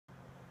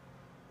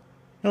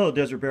Hello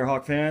Desert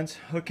Bearhawk fans.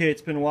 Okay,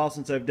 it's been a while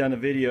since I've done a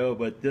video,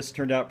 but this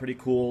turned out pretty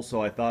cool,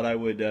 so I thought I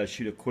would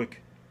shoot a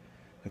quick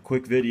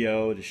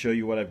video to show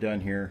you what I've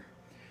done here.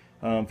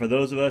 For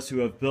those of us who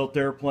have built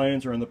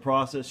airplanes or in the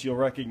process, you'll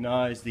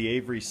recognize the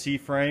Avery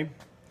C-frame.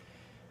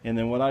 And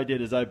then what I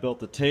did is I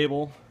built a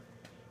table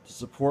to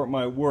support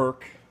my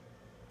work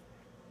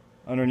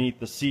underneath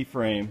the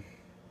C-frame,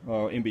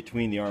 in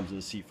between the arms of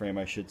the C-frame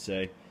I should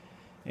say.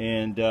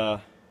 And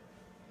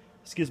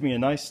this gives me a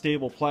nice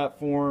stable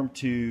platform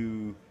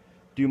to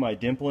do my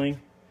dimpling.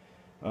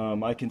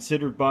 I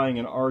considered buying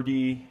an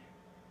RD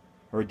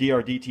or a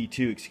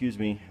DRDT2, excuse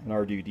me, an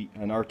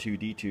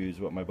R2D2 is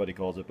what my buddy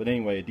calls it. But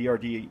anyway, a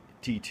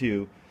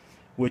DRDT2,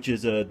 which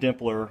is a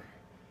dimpler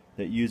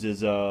that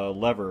uses a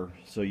lever,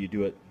 so you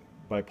do it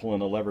by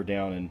pulling a lever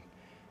down. And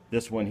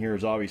this one here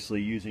is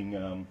obviously using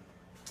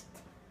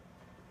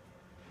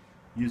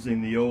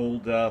the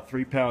old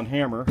 3-pound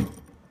hammer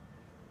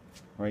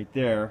right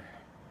there.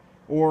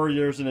 Or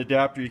there's an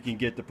adapter you can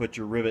get to put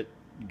your rivet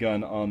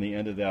gun on the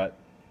end of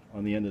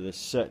this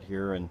set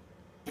here and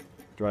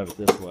drive it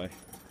this way.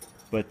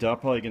 But I'm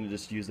probably going to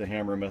just use the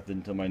hammer method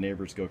until my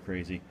neighbors go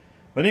crazy.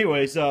 But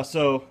anyways,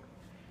 so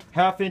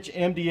 1/2-inch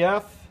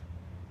MDF,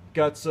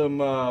 got some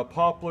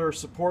poplar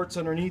supports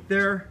underneath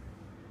there.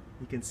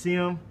 You can see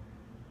them,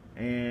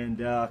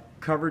 and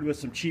covered with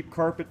some cheap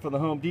carpet from the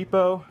Home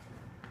Depot.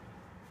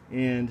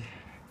 And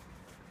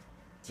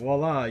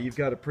voila, you've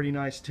got a pretty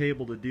nice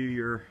table to do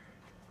your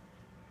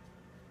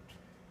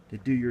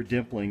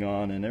dimpling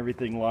on, and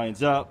everything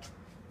lines up.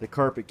 The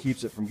carpet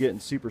keeps it from getting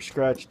super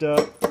scratched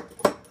up.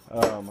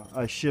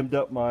 I shimmed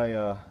up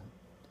my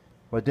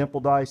my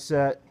dimple die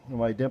set,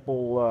 my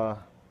dimple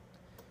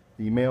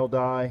the male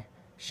die,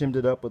 shimmed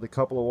it up with a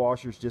couple of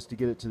washers just to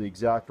get it to the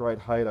exact right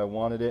height I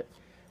wanted it.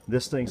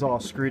 This thing's all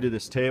screwed to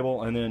this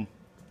table, and then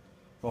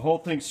the whole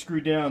thing's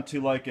screwed down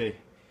to like a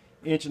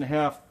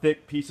 1.5-inch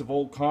thick piece of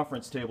old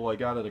conference table I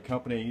got at a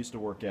company I used to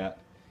work at,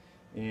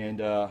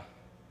 and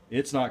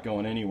it's not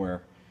going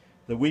anywhere.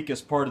 The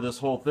weakest part of this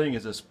whole thing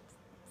is this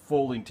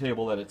folding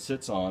table that it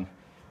sits on.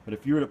 But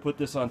if you were to put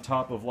this on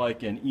top of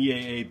like an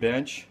EAA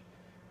bench,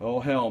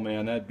 oh hell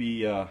man, that'd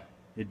be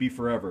it'd be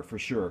forever for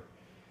sure.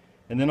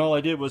 And then all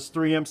I did was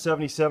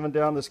 3M77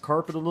 down this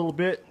carpet a little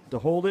bit to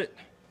hold it.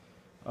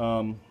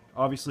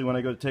 Obviously when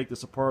I go to take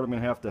this apart, I'm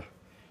going to have to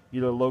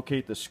either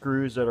locate the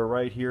screws that are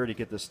right here to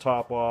get this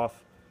top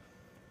off,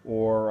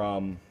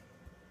 or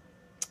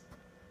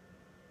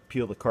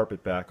peel the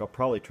carpet back. I'll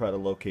probably try to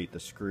locate the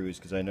screws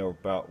because I know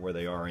about where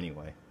they are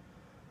anyway.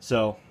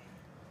 So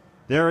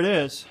there it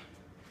is.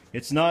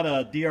 It's not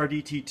a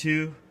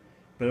DRDT2,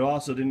 but it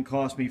also didn't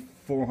cost me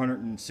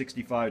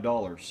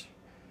 $465. It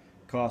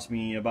cost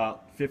me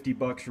about 50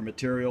 bucks for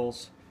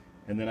materials,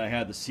 and then I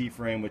had the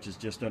C-frame, which is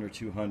just under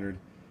 200,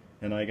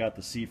 and I got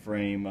the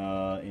C-frame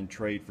in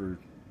trade for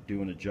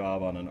doing a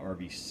job on an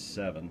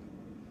RV7.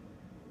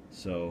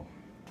 So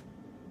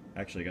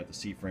actually I got the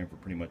C-frame for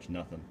pretty much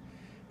nothing.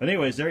 But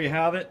anyways, there you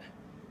have it.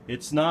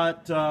 It's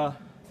not,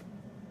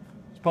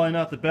 it's probably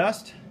not the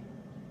best,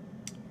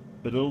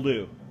 but it'll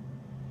do.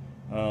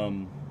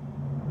 So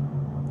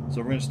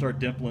we're going to start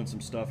dimpling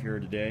some stuff here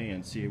today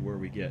and see where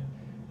we get.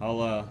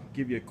 I'll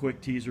give you a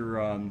quick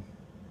teaser on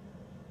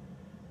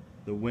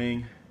the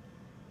wing.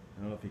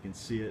 I don't know if you can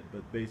see it,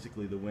 but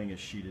basically the wing is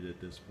sheeted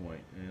at this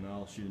point, and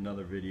I'll shoot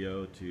another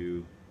video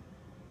to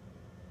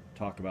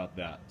talk about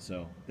that.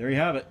 So there you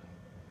have it.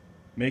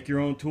 Make your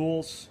own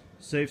tools,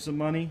 save some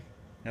money,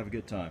 have a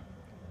good time.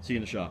 See you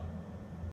in the shop.